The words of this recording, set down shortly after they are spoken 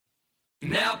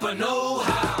Napa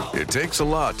know-how. It takes a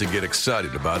lot to get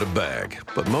excited about a bag,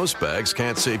 but most bags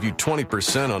can't save you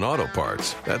 20% on auto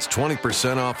parts. That's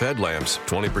 20% off headlamps,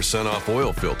 20% off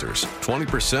oil filters,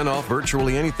 20% off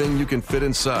virtually anything you can fit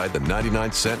inside the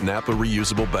 99-cent Napa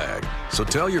reusable bag. So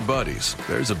tell your buddies,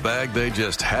 there's a bag they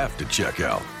just have to check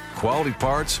out. Quality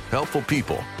parts, helpful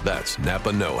people. That's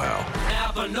Napa know-how.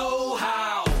 Napa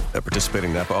know-how. At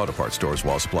participating Napa Auto Parts stores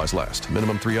while supplies last.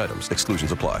 Minimum 3 items.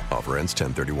 Exclusions apply. Offer ends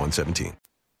 10/31/17.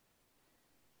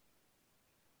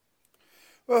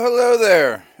 Well, hello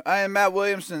there. I am Matt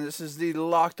Williamson. This is the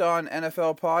Locked On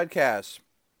NFL podcast.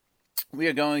 We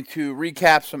are going to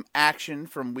recap some action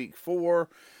from Week 4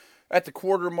 at the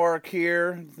quarter mark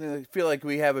here. I feel like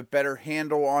we have a better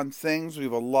handle on things. We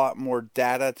have a lot more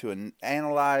data to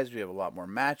analyze. We have a lot more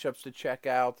matchups to check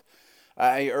out.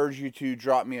 I urge you to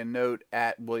drop me a note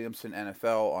at Williamson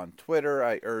NFL on Twitter.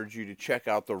 I urge you to check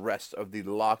out the rest of the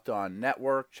Locked On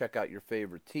Network. Check out your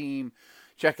favorite team.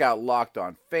 Check out Locked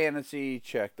On Fantasy.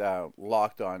 Check out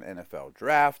Locked On NFL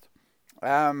Draft.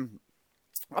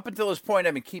 Up until this point,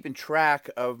 I've been keeping track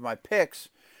of my picks,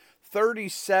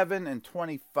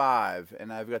 37-25,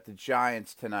 and I've got the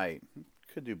Giants tonight.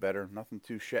 Could do better. Nothing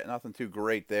too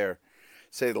great there,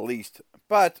 say the least.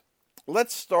 But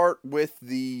let's start with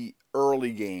the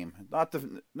early game. Not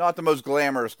the most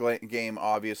glamorous game,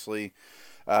 obviously.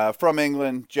 From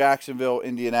England, Jacksonville,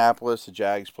 Indianapolis. The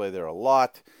Jags play there a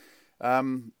lot.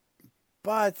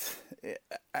 But,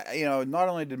 not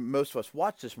only did most of us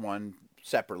watch this one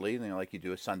separately, like you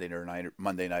do a Sunday night or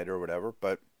Monday night or whatever,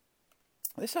 but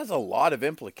this has a lot of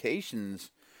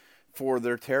implications for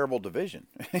their terrible division.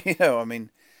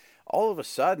 All of a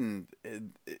sudden,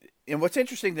 and what's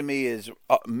interesting to me is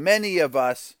many of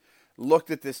us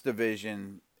looked at this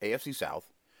division, AFC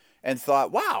South, and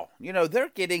thought, wow, they're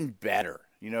getting better.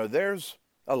 There's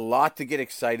a lot to get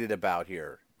excited about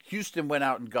here. Houston went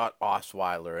out and got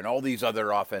Osweiler and all these other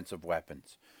offensive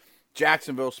weapons.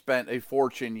 Jacksonville spent a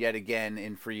fortune yet again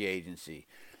in free agency.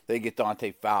 They get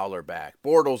Dante Fowler back.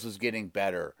 Bortles is getting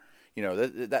better.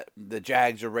 The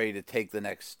Jags are ready to take the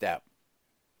next step.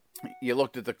 You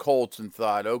looked at the Colts and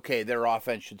thought, okay, their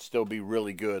offense should still be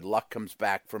really good. Luck comes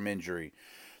back from injury.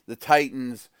 The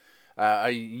Titans, a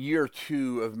year or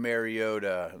two of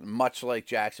Mariota, much like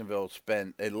Jacksonville,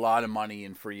 spent a lot of money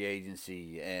in free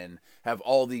agency and have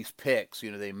all these picks.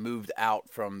 They moved out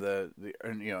from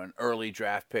an early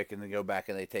draft pick and they go back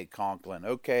and they take Conklin.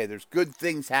 Okay, there's good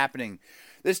things happening.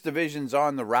 This division's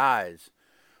on the rise.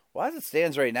 Well, as it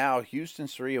stands right now,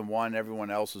 Houston's 3-1.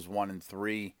 Everyone else is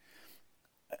 1-3.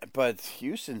 But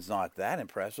Houston's not that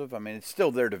impressive. It's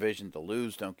still their division to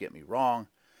lose, don't get me wrong.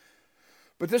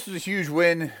 But this was a huge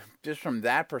win just from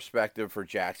that perspective for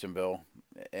Jacksonville.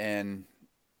 And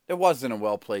it wasn't a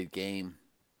well-played game.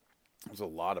 There was a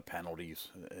lot of penalties.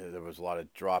 There was a lot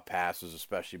of drop passes,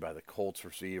 especially by the Colts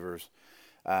receivers.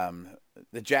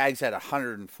 The Jags had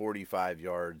 145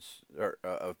 yards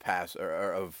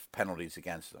of penalties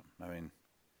against them. And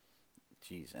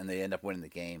they end up winning the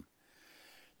game.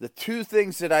 The two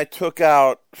things that I took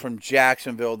out from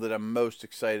Jacksonville that I'm most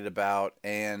excited about,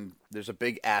 and there's a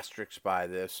big asterisk by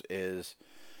this, is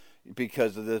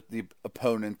because of the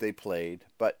opponent they played.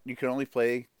 But you can only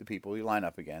play the people you line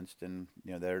up against, and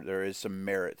there is some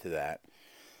merit to that.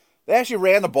 They actually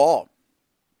ran the ball.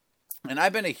 And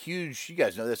I've been you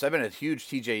guys know this, I've been a huge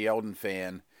TJ Yeldon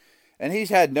fan. And he's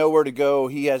had nowhere to go.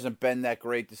 He hasn't been that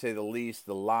great, to say the least.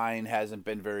 The line hasn't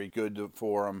been very good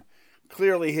for him.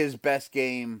 Clearly his best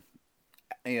game,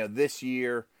 this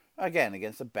year, again,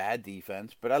 against a bad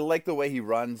defense. But I like the way he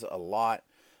runs a lot.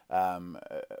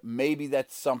 Maybe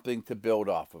that's something to build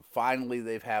off of. Finally,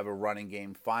 they've have a running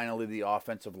game. Finally, the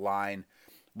offensive line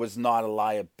was not a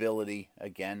liability.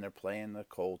 Again, they're playing the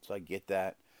Colts. I get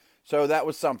that. So that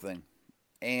was something.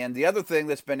 And the other thing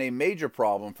that's been a major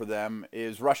problem for them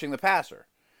is rushing the passer.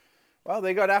 Well,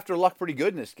 they got after Luck pretty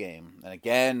good in this game. And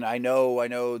again, I know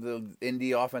the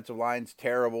Indy offensive line's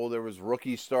terrible. There was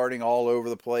rookies starting all over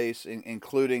the place,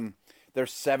 including their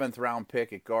 7th-round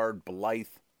pick at guard, Blythe.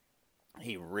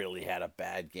 He really had a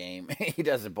bad game. He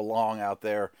doesn't belong out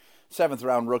there.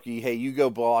 7th-round rookie. Hey, you go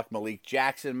block Malik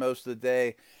Jackson most of the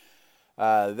day.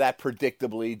 That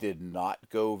predictably did not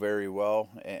go very well,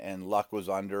 and Luck was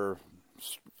under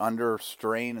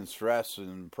strain and stress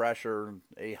and pressure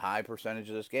a high percentage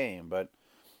of this game. But,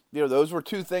 those were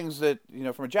two things that,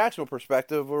 from a Jacksonville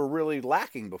perspective, were really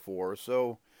lacking before.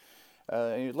 So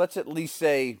let's at least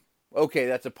say, okay,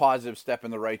 that's a positive step in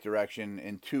the right direction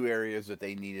in two areas that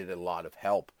they needed a lot of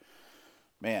help.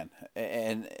 Man,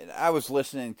 and I was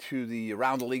listening to the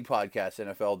Around the League podcast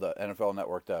NFL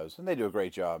Network does, and they do a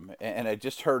great job. And I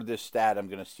just heard this stat. I'm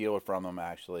going to steal it from them,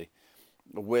 actually.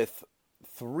 with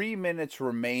 3 minutes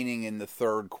remaining in the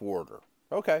third quarter.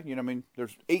 Okay,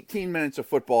 there's 18 minutes of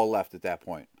football left at that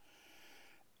point.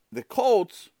 The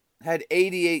Colts had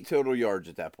 88 total yards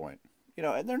at that point.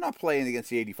 And they're not playing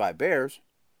against the 85 Bears.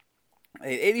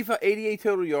 They had 88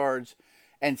 total yards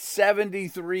and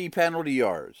 73 penalty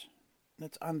yards.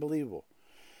 That's unbelievable.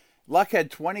 Luck had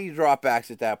 20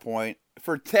 dropbacks at that point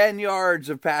for 10 yards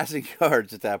of passing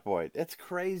yards at that point. That's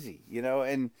crazy,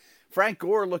 and Frank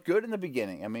Gore looked good in the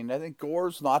beginning. I think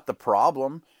Gore's not the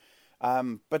problem,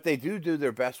 but they do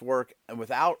their best work, and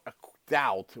without a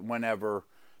doubt, whenever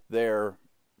they're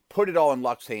put it all in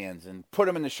Luck's hands and put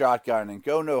him in the shotgun and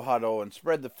go no huddle and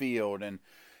spread the field, and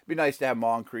it'd be nice to have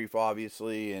Moncrief,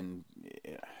 obviously,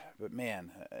 but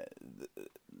man,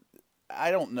 I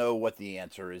don't know what the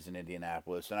answer is in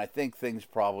Indianapolis, and I think things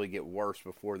probably get worse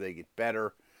before they get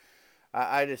better.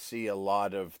 I just see a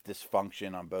lot of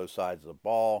dysfunction on both sides of the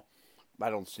ball. I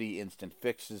don't see instant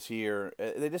fixes here.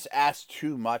 They just ask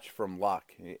too much from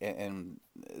Luck, and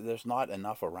there's not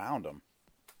enough around him.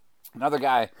 Another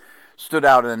guy stood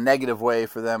out in a negative way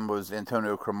for them was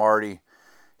Antonio Cromartie.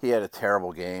 He had a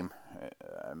terrible game.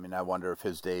 I wonder if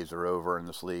his days are over in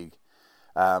this league.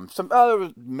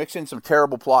 Mix in some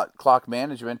terrible clock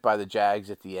management by the Jags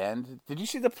at the end. Did you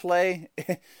see the play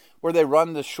where they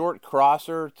run the short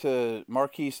crosser to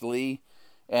Marquise Lee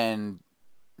and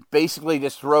basically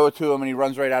just throw it to him and he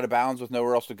runs right out of bounds with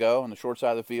nowhere else to go on the short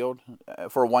side of the field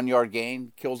for a 1-yard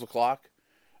gain, kills the clock?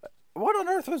 What on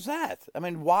earth was that?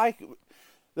 Why?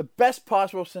 The best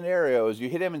possible scenario is you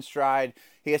hit him in stride.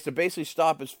 He has to basically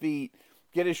stop his feet,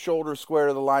 get his shoulders square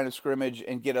to the line of scrimmage,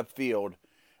 and get upfield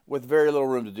with very little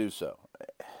room to do so.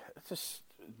 It's just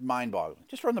mind-boggling.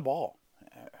 Just run the ball.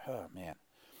 Oh, man.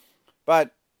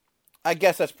 But I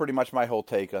guess that's pretty much my whole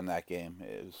take on that game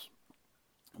is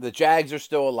the Jags are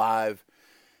still alive.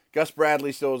 Gus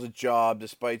Bradley still has a job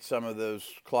despite some of those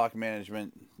clock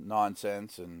management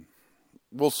nonsense, and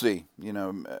we'll see.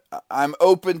 I'm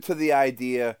open to the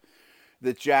idea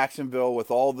that Jacksonville,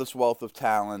 with all this wealth of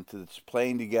talent that's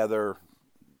playing together,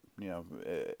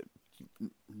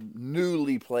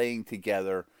 newly playing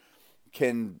together,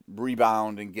 can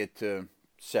rebound and get to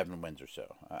 7 wins or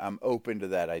so. I'm open to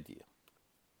that idea.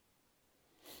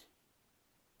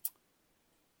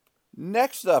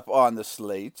 Next up on the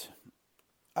slate,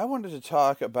 I wanted to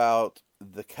talk about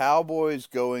the Cowboys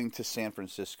going to San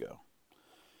Francisco.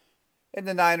 And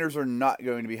the Niners are not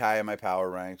going to be high in my power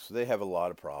ranks. They have a lot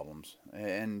of problems.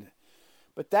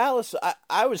 But Dallas,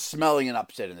 I was smelling an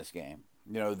upset in this game.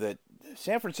 That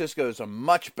San Francisco is a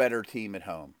much better team at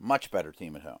home. Much better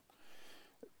team at home.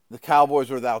 The Cowboys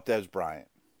were without Dez Bryant.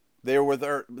 They were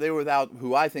without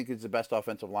who I think is the best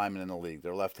offensive lineman in the league,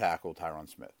 their left tackle, Tyron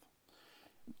Smith.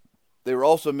 They were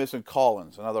also missing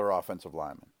Collins, another offensive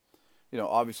lineman.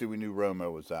 Obviously we knew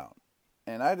Romo was out.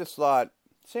 And I just thought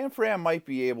San Fran might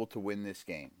be able to win this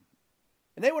game.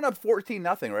 And they went up 14-0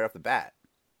 right off the bat.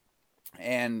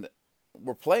 And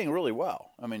were playing really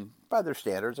well. By their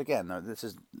standards, again, this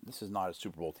is not a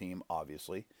Super Bowl team,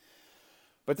 obviously.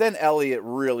 But then Elliott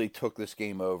really took this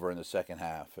game over in the second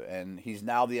half. And he's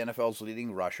now the NFL's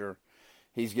leading rusher.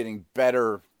 He's getting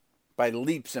better by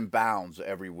leaps and bounds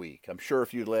every week. I'm sure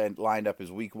if you lined up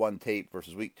his week 1 tape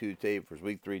versus week 2 tape versus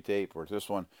week 3 tape versus this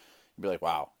one, you'd be like,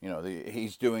 wow,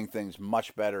 he's doing things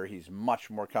much better. He's much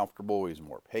more comfortable. He's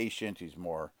more patient. He's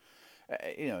more,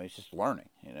 he's just learning.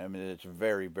 It's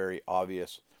very, very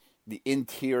obvious. The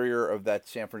interior of that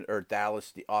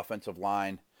Dallas, the offensive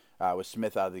line, with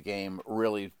Smith out of the game,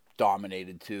 really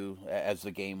dominated too as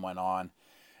the game went on.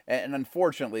 And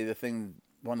unfortunately,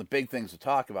 one of the big things to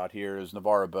talk about here is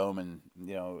Navarro Bowman.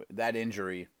 That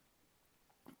injury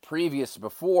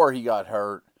before he got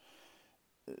hurt,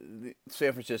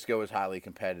 San Francisco was highly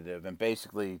competitive, and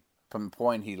basically from the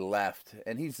point he left,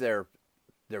 and he's their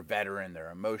veteran,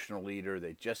 their emotional leader.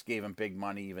 They just gave him big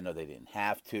money, even though they didn't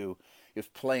have to. He was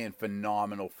playing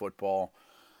phenomenal football,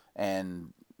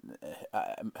 and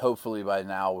hopefully by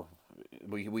now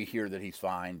we hear that he's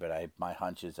fine. But my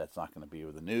hunch is that's not going to be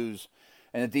with the news.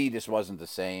 And the D just wasn't the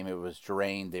same. It was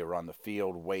drained. They were on the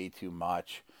field way too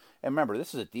much. And remember,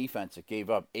 this is a defense that gave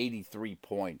up 83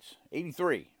 points,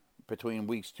 83 between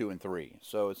weeks 2 and 3.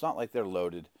 So it's not like they're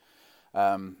loaded.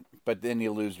 But then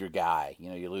you lose your guy.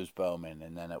 You lose Bowman,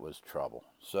 and then it was trouble.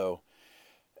 So,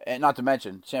 and not to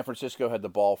mention, San Francisco had the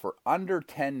ball for under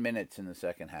 10 minutes in the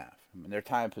second half. Their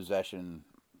time of possession,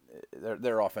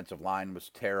 their offensive line was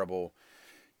terrible.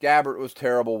 Gabbert was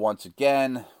terrible once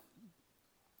again.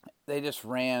 They just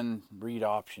ran read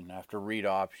option after read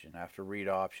option after read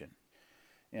option.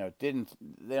 they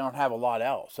don't have a lot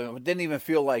else. So it didn't even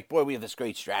feel like, boy, we have this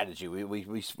great strategy.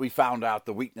 We found out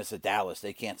the weakness of Dallas.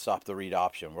 They can't stop the read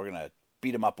option. We're gonna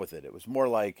beat them up with it. It was more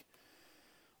like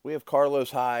we have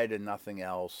Carlos Hyde and nothing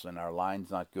else, and our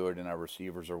line's not good, and our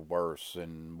receivers are worse.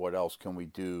 And what else can we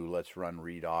do? Let's run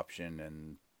read option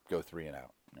and go 3 and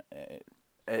out.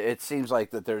 It seems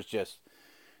like that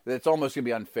it's almost gonna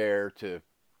be unfair to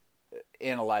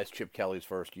analyze Chip Kelly's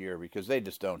first year because they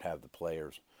just don't have the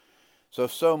players.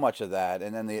 So much of that,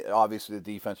 and then obviously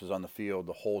the defense was on the field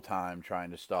the whole time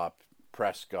trying to stop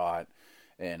Prescott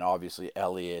and obviously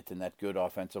Elliott and that good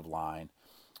offensive line.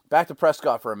 Back to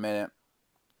Prescott for a minute.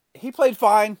 He played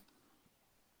fine.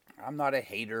 I'm not a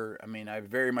hater. I mean, I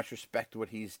very much respect what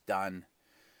he's done.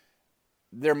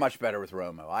 They're much better with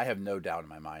Romo. I have no doubt in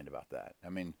my mind about that. I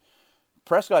mean,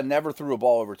 Prescott never threw a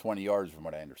ball over 20 yards from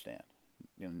what I understand.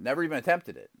 Never even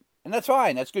attempted it. And that's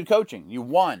fine. That's good coaching. You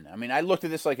won. I mean, I looked at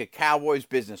this like a Cowboys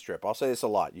business trip. I'll say this a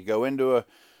lot. You go into a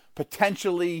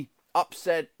potentially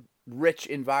upset-rich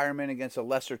environment against a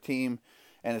lesser team,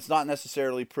 and it's not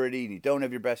necessarily pretty, and you don't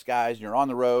have your best guys, and you're on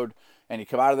the road, and you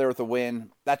come out of there with a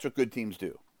win. That's what good teams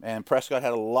do. And Prescott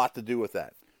had a lot to do with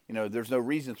that. There's no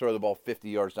reason to throw the ball 50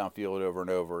 yards downfield over and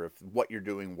over if what you're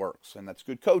doing works, and that's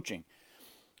good coaching.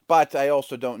 But I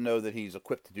also don't know that he's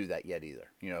equipped to do that yet either.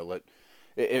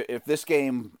 If this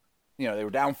game, they were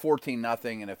down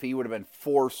 14-0, and if he would have been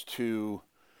forced to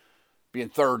be in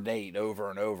 3rd and 8 over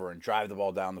and over and drive the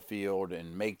ball down the field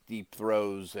and make deep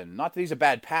throws, and not that he's a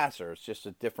bad passer, it's just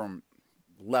a different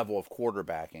level of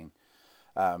quarterbacking.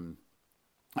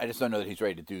 I just don't know that he's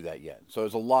ready to do that yet. So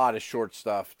there's a lot of short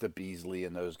stuff to Beasley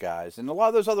and those guys. And a lot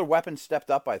of those other weapons stepped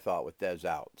up, I thought, with Dez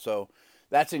out. So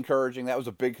that's encouraging. That was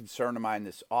a big concern of mine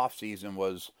this offseason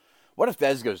was, what if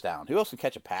Dez goes down? Who else can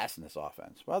catch a pass in this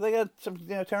offense? Well, they got some,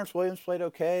 Terrence Williams played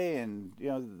okay, and,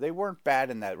 they weren't bad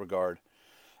in that regard.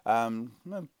 I'm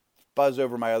going to buzz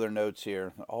over my other notes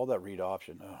here. All that read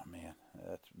option. Oh, man,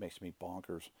 that makes me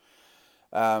bonkers.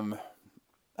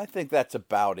 I think that's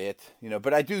about it,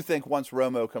 but I do think once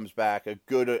Romo comes back, a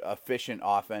good, efficient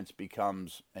offense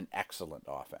becomes an excellent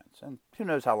offense. And who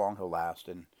knows how long he'll last,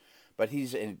 but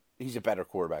he's a better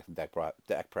quarterback than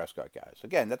Dak Prescott, guys.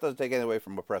 Again, that doesn't take anything away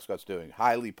from what Prescott's doing.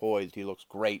 Highly poised. He looks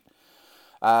great.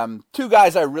 2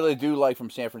 guys I really do like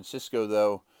from San Francisco,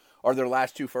 though, are their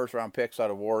last 2 first-round picks out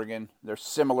of Oregon. They're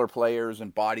similar players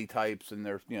and body types, and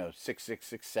they're 6'6",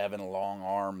 6'7", long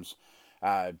arms,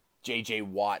 J.J.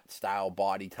 Watt-style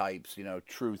body types,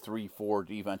 true 3-4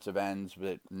 defensive ends,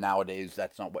 but nowadays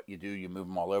that's not what you do. You move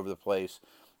them all over the place.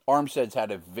 Armstead's had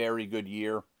a very good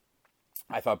year.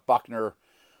 I thought Buckner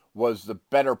was the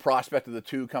better prospect of the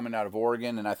 2 coming out of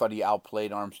Oregon, and I thought he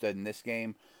outplayed Armstead in this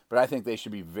game. But I think they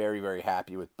should be very, very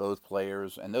happy with both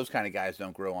players, and those kind of guys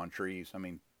don't grow on trees. I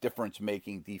mean,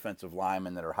 difference-making defensive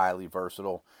linemen that are highly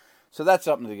versatile. So that's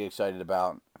something to get excited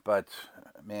about. But,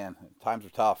 man, times are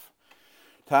tough.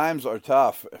 Times are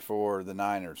tough for the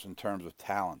Niners in terms of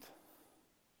talent.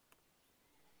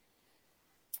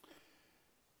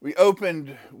 We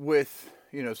opened with,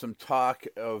 some talk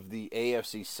of the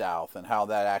AFC South and how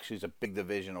that actually is a big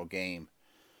divisional game.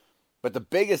 But the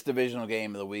biggest divisional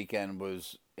game of the weekend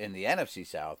was in the NFC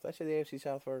South. Did I say the AFC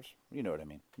South first? You know what I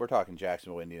mean. We're talking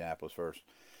Jacksonville, Indianapolis first.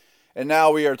 And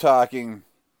now we are talking,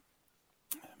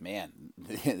 man,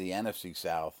 the NFC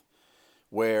South,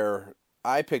 where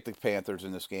I picked the Panthers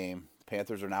in this game. The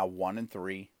Panthers are now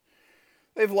 1-3.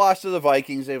 They've lost to the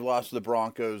Vikings. They've lost to the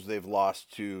Broncos. They've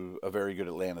lost to a very good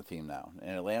Atlanta team now.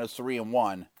 And Atlanta's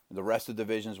 3-1. The rest of the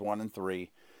division's 1-3.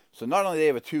 So not only do they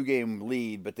have a 2-game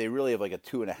lead, but they really have like a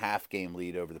 2.5-game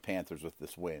lead over the Panthers with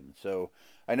this win. So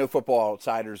I know Football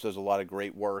Outsiders does a lot of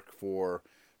great work for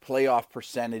playoff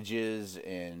percentages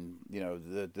and,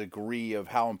 the degree of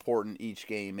how important each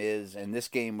game is. And this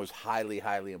game was highly,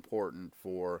 highly important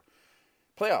for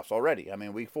playoffs already. I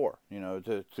mean, week 4,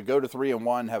 to go to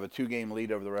 3-1, have a 2-game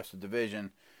lead over the rest of the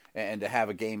division, and to have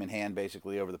a game in hand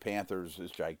basically over the Panthers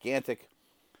is gigantic.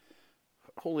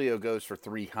 Julio goes for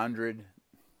 300.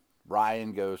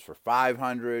 Ryan goes for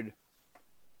 500.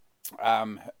 I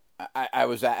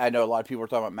know a lot of people are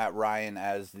talking about Matt Ryan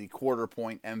as the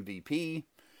quarter-point MVP.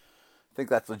 I think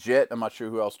that's legit. I'm not sure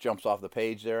who else jumps off the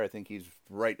page there. I think he's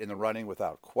right in the running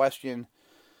without question.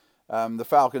 The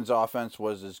Falcons' offense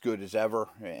was as good as ever,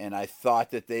 and I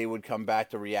thought that they would come back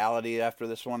to reality after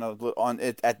this one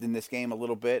in this game a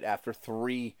little bit after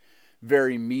 3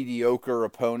 very mediocre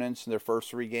opponents in their first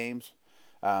 3 games,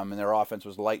 and their offense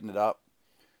was lighting it up,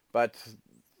 but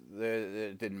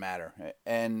it didn't matter.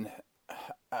 And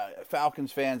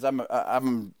Falcons fans, I'm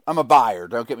a buyer.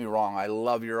 Don't get me wrong. I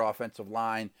love your offensive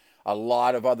line. A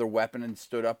lot of other weapons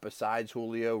stood up besides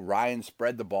Julio. Ryan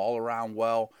spread the ball around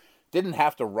well. Didn't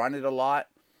have to run it a lot,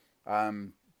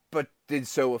 but did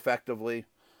so effectively.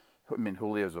 I mean,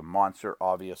 Julio's a monster,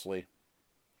 obviously.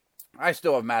 I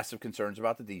still have massive concerns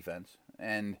about the defense,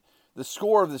 and the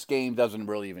score of this game doesn't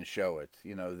really even show it.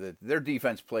 You know, their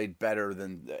defense played better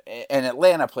than, and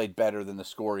Atlanta played better than the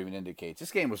score even indicates.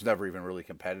 This game was never even really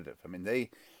competitive. I mean, they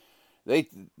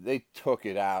took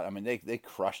it out. I mean, they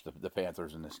crushed the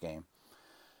Panthers in this game.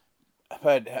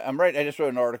 But I just wrote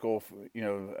an article,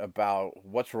 about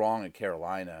what's wrong in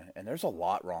Carolina, and there's a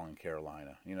lot wrong in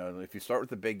Carolina. You know, if you start with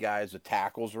the big guys, the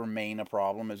tackles remain a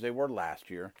problem as they were last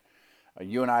year.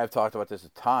 You and I have talked about this a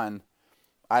ton.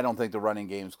 I don't think the running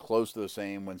game's close to the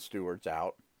same when Stewart's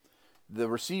out. The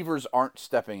receivers aren't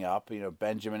stepping up. You know,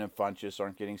 Benjamin and Funchess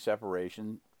aren't getting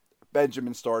separation.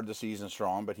 Benjamin started the season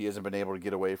strong, but he hasn't been able to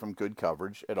get away from good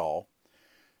coverage at all.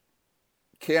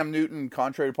 Cam Newton,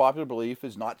 contrary to popular belief,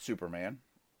 is not Superman.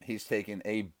 He's taken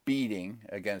a beating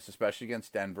especially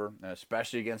against Denver, and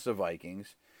especially against the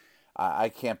Vikings. I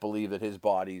can't believe that his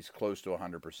body's close to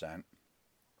 100%.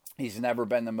 He's never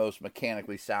been the most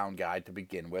mechanically sound guy to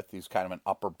begin with. He's kind of an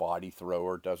upper body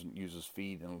thrower, doesn't use his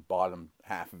feet and the bottom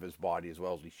half of his body as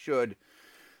well as he should.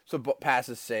 So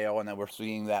passes sail, and then we're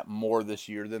seeing that more this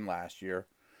year than last year.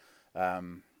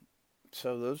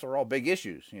 So those are all big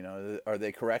issues. You know, are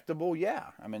they correctable? Yeah.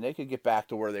 I mean, they could get back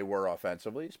to where they were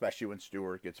offensively, especially when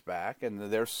Stewart gets back,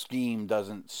 and their scheme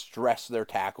doesn't stress their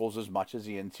tackles as much as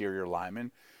the interior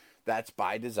linemen. That's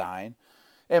by design.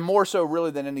 And more so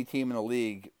really than any team in the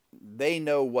league, they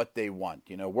know what they want.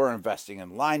 You know, we're investing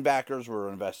in linebackers, we're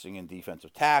investing in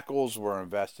defensive tackles, we're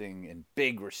investing in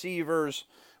big receivers,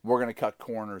 we're going to cut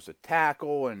corners at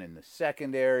tackle and in the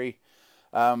secondary.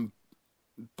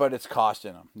 But it's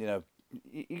costing them. You know,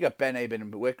 you got Ben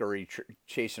Wickery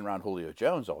chasing around Julio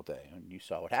Jones all day, and you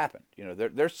saw what happened. You know,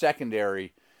 their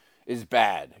secondary is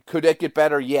bad. Could it get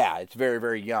better? Yeah, it's very,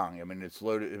 very young. I mean, it's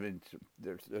loaded. I mean,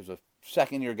 there's a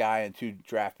second-year guy and 2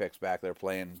 draft picks back there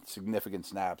playing significant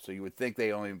snaps, so you would think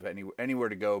they only have anywhere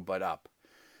to go but up.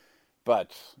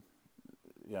 But,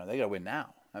 you know, they got to win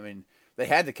now. I mean, they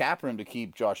had the cap room to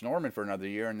keep Josh Norman for another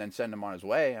year and then send him on his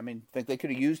way. I mean, think they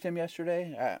could have used him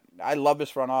yesterday? I love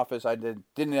this front office. I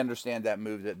didn't understand that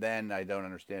move then. I don't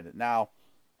understand it now.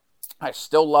 I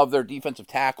still love their defensive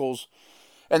tackles,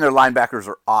 and their linebackers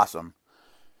are awesome.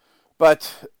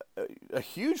 But a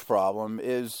huge problem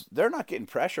is they're not getting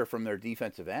pressure from their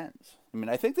defensive ends. I mean,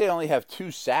 I think they only have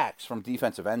 2 sacks from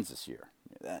defensive ends this year.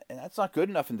 And that's not good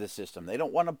enough in this system. They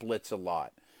don't want to blitz a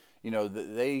lot. You know,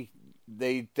 they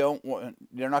don't want.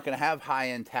 They're not going to have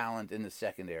high-end talent in the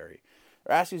secondary.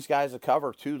 They're asking these guys to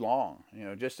cover too long, you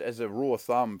know, just as a rule of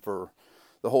thumb for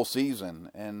the whole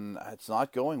season, and it's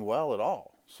not going well at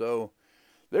all. So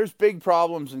there's big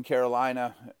problems in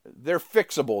Carolina. They're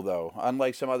fixable, though,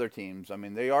 unlike some other teams. I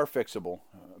mean, they are fixable,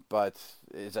 but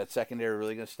is that secondary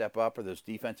really going to step up? Are those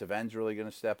defensive ends really going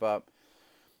to step up?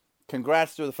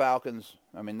 Congrats to the Falcons.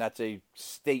 I mean, that's a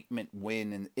statement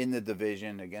win in the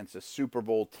division against a Super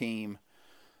Bowl team.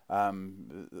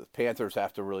 The Panthers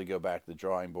have to really go back to the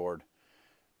drawing board.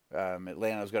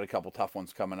 Atlanta's got a couple tough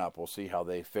ones coming up. We'll see how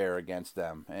they fare against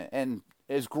them. And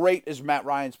as great as Matt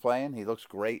Ryan's playing, he looks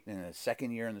great in his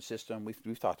second year in the system.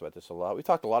 We've talked about this a lot. We've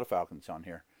talked a lot of Falcons on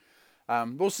here.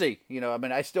 We'll see. You know, I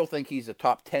mean, I still think he's a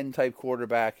top 10 type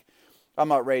quarterback. I'm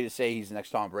not ready to say he's the next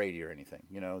Tom Brady or anything,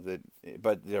 you know.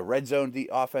 But the red zone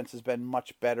offense has been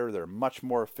much better. They're much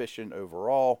more efficient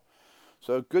overall.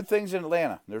 So good things in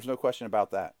Atlanta. There's no question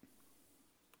about that.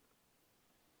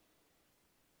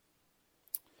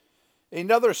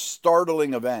 Another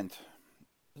startling event.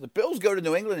 The Bills go to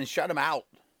New England and shut them out.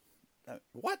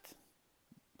 What?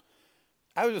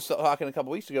 I was just talking a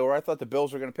couple weeks ago where I thought the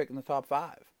Bills were going to pick in the top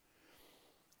 5.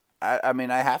 I mean,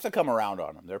 I have to come around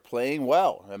on them. They're playing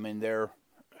well. I mean,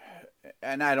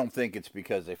 and I don't think it's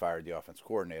because they fired the offense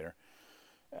coordinator.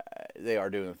 They are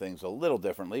doing things a little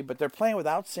differently, but they're playing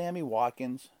without Sammy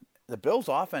Watkins. The Bills'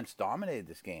 offense dominated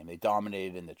this game. They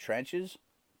dominated in the trenches.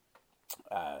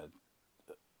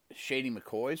 Shady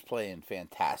McCoy's playing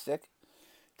fantastic.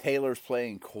 Taylor's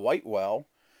playing quite well,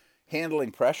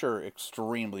 handling pressure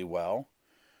extremely well.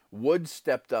 Woods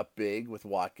stepped up big with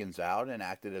Watkins out and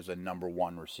acted as a number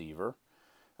 1 receiver.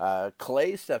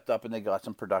 Clay stepped up and they got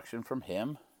some production from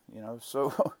him. You know,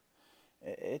 so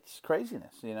it's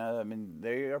craziness. You know, I mean,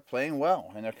 they are playing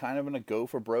well and they're kind of in a go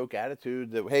for broke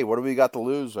attitude that, hey, what do we got to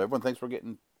lose? Everyone thinks we're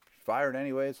getting fired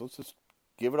anyways. Let's just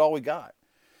give it all we got.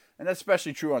 And that's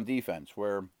especially true on defense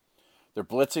where they're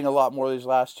blitzing a lot more these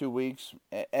last 2 weeks.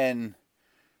 And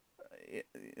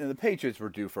the Patriots were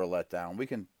due for a letdown. We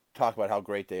can talk about how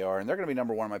great they are, and they're going to be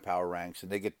number one in my power ranks.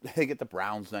 And they get the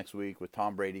Browns next week with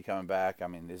Tom Brady coming back. I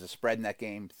mean, is the spread in that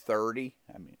game 30?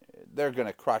 I mean, they're going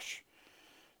to crush.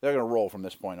 They're going to roll from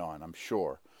this point on, I'm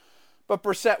sure. But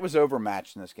Brissett was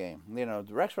overmatched in this game. You know,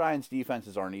 Rex Ryan's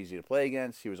defenses aren't easy to play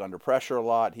against. He was under pressure a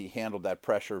lot. He handled that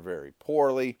pressure very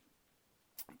poorly.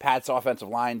 Pat's offensive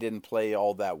line didn't play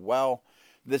all that well.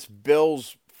 This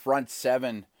Bills front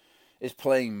seven is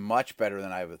playing much better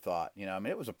than I ever thought. You know, I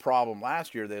mean, it was a problem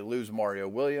last year. They lose Mario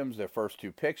Williams. Their first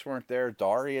two picks weren't there.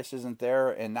 Darius isn't there.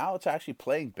 And now it's actually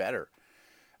playing better.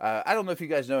 I don't know if you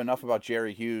guys know enough about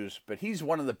Jerry Hughes, but he's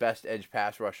one of the best edge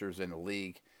pass rushers in the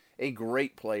league. A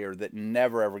great player that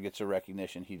never, ever gets the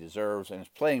recognition he deserves and is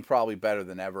playing probably better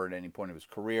than ever at any point of his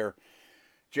career.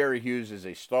 Jerry Hughes is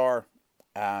a star.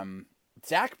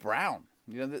 Zach Brown.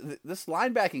 You know, this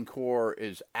linebacking core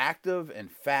is active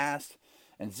and fast.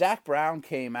 And Zach Brown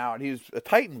came out. He was a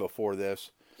Titan before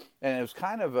this. And it was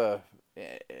kind of a...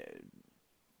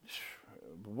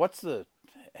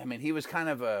 he was kind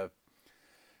of a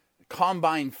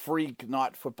combine freak,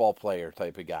 not football player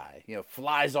type of guy. You know,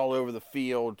 flies all over the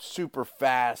field, super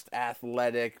fast,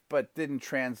 athletic, but didn't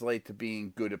translate to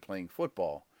being good at playing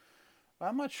football.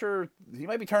 I'm not sure. He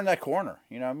might be turning that corner.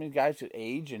 You know, I mean, guys at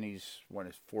age, and he's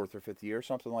his fourth or fifth year,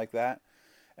 something like that.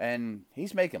 And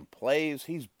he's making plays.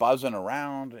 He's buzzing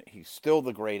around. He's still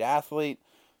the great athlete.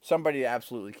 Somebody to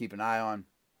absolutely keep an eye on.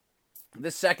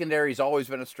 This secondary's always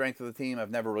been a strength of the team. I've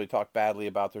never really talked badly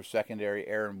about their secondary.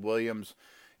 Aaron Williams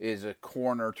is a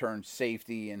corner turned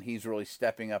safety, and he's really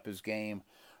stepping up his game.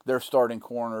 Their starting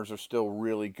corners are still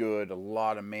really good, a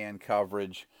lot of man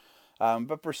coverage.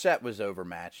 But Brissett was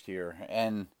overmatched here.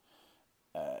 And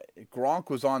Gronk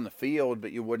was on the field,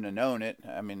 but you wouldn't have known it.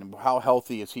 I mean, how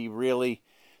healthy is he really?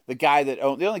 The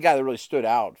only guy that really stood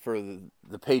out for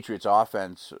the Patriots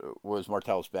offense was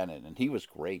Martellus Bennett, and he was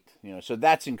great. You know, so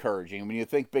that's encouraging. When you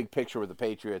think big picture with the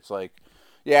Patriots, like,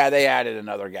 yeah, they added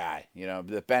another guy. You know,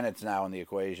 the Bennett's now in the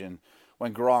equation.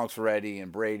 When Gronk's ready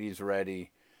and Brady's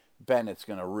ready, Bennett's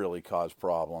going to really cause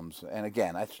problems. And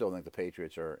again, I still think the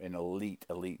Patriots are an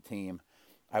elite team.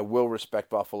 I will respect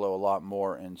Buffalo a lot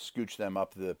more and scooch them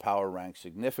up the power ranks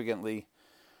significantly.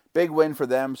 Big win for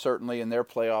them, certainly, in their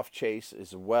playoff chase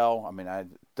as well. I mean, I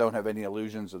don't have any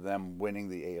illusions of them winning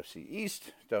the AFC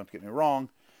East. Don't get me wrong.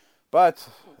 But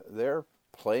they're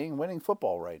playing winning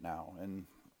football right now. And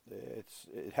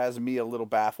it has me a little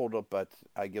baffled, but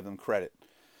I give them credit.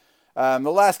 The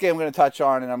last game I'm going to touch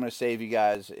on, and I'm going to save you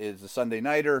guys, is the Sunday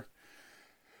Nighter.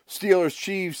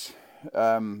 Steelers-Chiefs.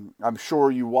 I'm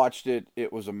sure you watched it.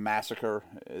 It was a massacre.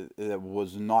 It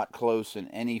was not close in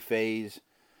any phase.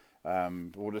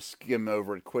 We'll just skim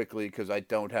over it quickly because I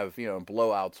don't have,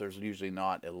 blowouts. There's usually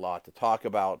not a lot to talk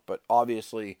about. But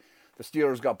obviously, the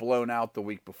Steelers got blown out the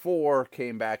week before,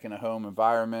 came back in a home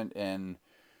environment, and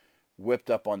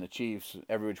whipped up on the Chiefs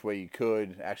every which way you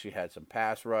could. Actually had some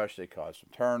pass rush. They caused some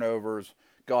turnovers.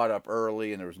 Got up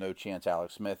early, and there was no chance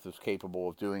Alex Smith was capable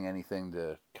of doing anything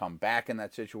to come back in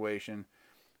that situation.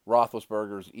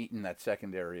 Roethlisberger's eaten that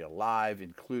secondary alive,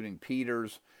 including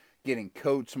Peters, getting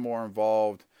Coates more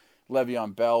involved.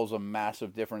 Le'Veon Bell's a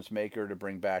massive difference maker to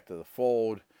bring back to the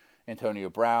fold. Antonio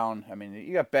Brown. I mean,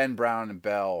 you got Ben Brown and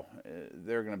Bell.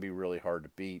 They're going to be really hard to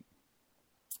beat.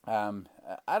 I've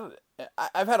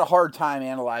had a hard time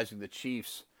analyzing the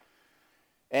Chiefs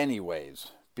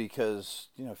anyways because,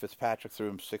 Fitzpatrick threw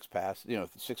him six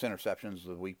interceptions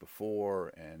the week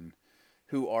before, and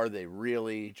who are they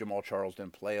really? Jamal Charles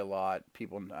didn't play a lot.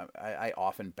 I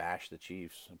often bash the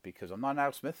Chiefs because I'm not an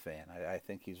Alex Smith fan. I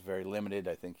think he's very limited.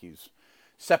 I think he's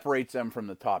separates them from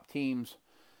the top teams.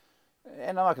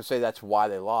 And I'm not going to say that's why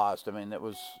they lost. I mean, it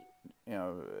was,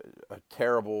 a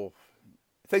terrible...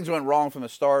 Things went wrong from the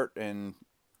start, and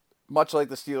much like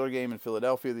the Steeler game in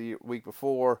Philadelphia the week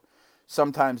before,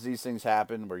 sometimes these things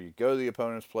happen where you go to the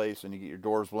opponent's place and you get your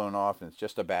doors blown off, and it's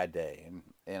just a bad day.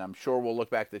 And I'm sure we'll look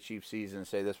back at the Chiefs season and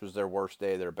say this was their worst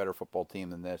day. They're a better football team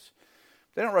than this.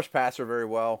 They don't rush passer very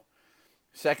well.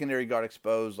 Secondary got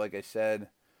exposed, like I said.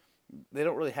 They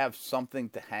don't really have something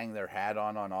to hang their hat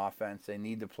on offense. They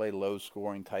need to play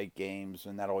low-scoring, tight games,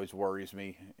 and that always worries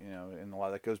me. And a lot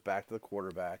of that goes back to the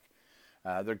quarterback.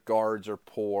 Their guards are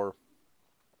poor.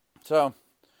 So,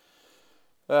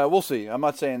 we'll see. I'm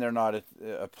not saying they're not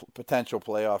a potential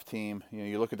playoff team.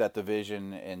 You look at that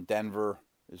division, and Denver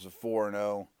is a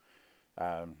 4-0.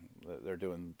 They're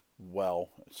doing well.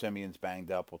 Simeon's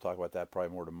banged up. We'll talk about that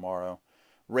probably more tomorrow.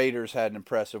 Raiders had an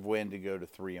impressive win to go to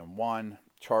 3-1.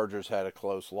 Chargers had a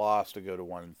close loss to go to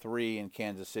 1-3, and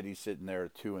Kansas City sitting there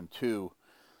at 2-2.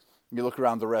 You look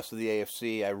around the rest of the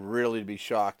AFC, I'd really be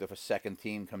shocked if a second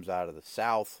team comes out of the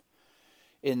South.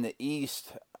 In the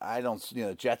East, I don't.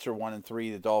 The Jets are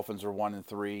 1-3. The Dolphins are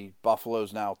 1-3.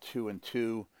 Buffalo's now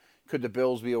 2-2. Could the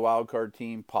Bills be a wild card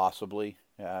team? Possibly.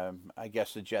 I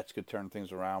guess the Jets could turn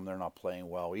things around. They're not playing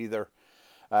well either.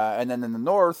 And then in the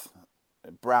North,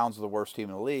 Browns are the worst team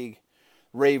in the league.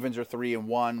 Ravens are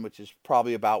 3-1, which is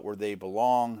probably about where they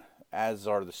belong, as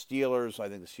are the Steelers. I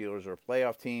think the Steelers are a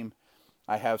playoff team.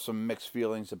 I have some mixed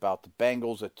feelings about the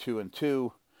Bengals at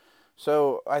 2-2.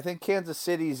 So I think Kansas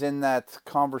City's in that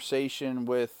conversation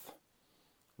with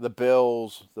the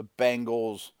Bills, the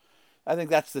Bengals. I think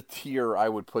that's the tier I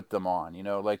would put them on.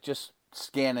 Like just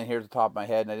scanning here at the top of my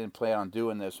head, and I didn't plan on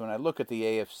doing this. When I look at the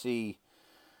AFC,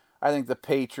 I think the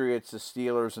Patriots, the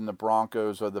Steelers, and the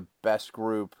Broncos are the best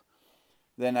group.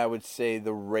 Then I would say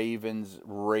the Ravens,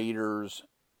 Raiders,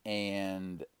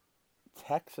 and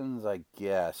Texans, I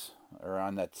guess, are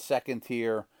on that second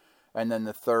tier. And then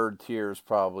the third tier is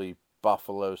probably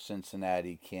Buffalo,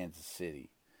 Cincinnati, Kansas City.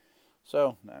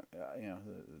 So,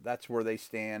 that's where they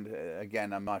stand.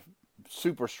 Again, I'm not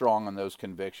super strong on those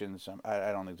convictions.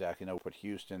 I don't exactly know what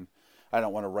Houston. I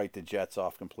don't want to write the Jets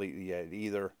off completely yet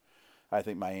either. I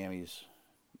think Miami's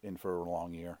in for a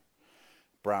long year.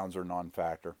 Browns are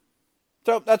non-factor.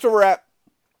 So that's where we're at.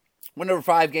 Went over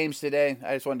 5 games today.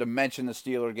 I just wanted to mention the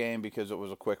Steeler game because it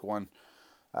was a quick one.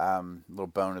 Little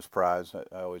bonus prize.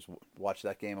 I always watch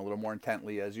that game a little more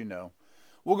intently, as you know.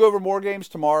 We'll go over more games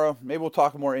tomorrow. Maybe we'll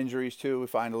talk more injuries, too. We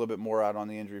find a little bit more out on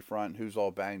the injury front. Who's all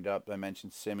banged up. I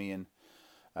mentioned Simeon.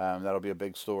 That'll be a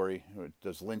big story.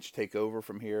 Does Lynch take over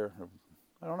from here?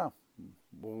 I don't know.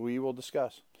 We will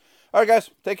discuss. All right,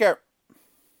 guys. Take care.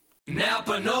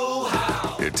 Napa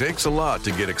know-how. It takes a lot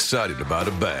to get excited about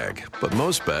a bag, but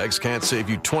most bags can't save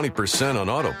you 20% on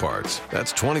auto parts.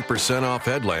 That's 20% off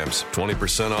headlamps,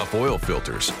 20% off oil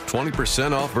filters,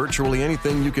 20% off virtually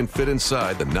anything you can fit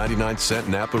inside the 99-cent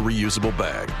Napa reusable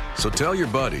bag. So tell your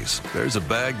buddies, there's a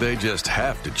bag they just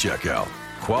have to check out.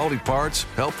 Quality parts,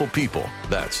 helpful people.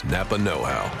 That's Napa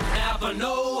know-how. Napa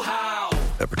know-how.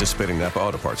 At participating Napa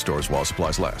Auto Parts stores while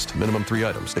supplies last. Minimum 3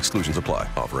 items. Exclusions apply.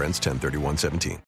 Offer ends 10/31/17.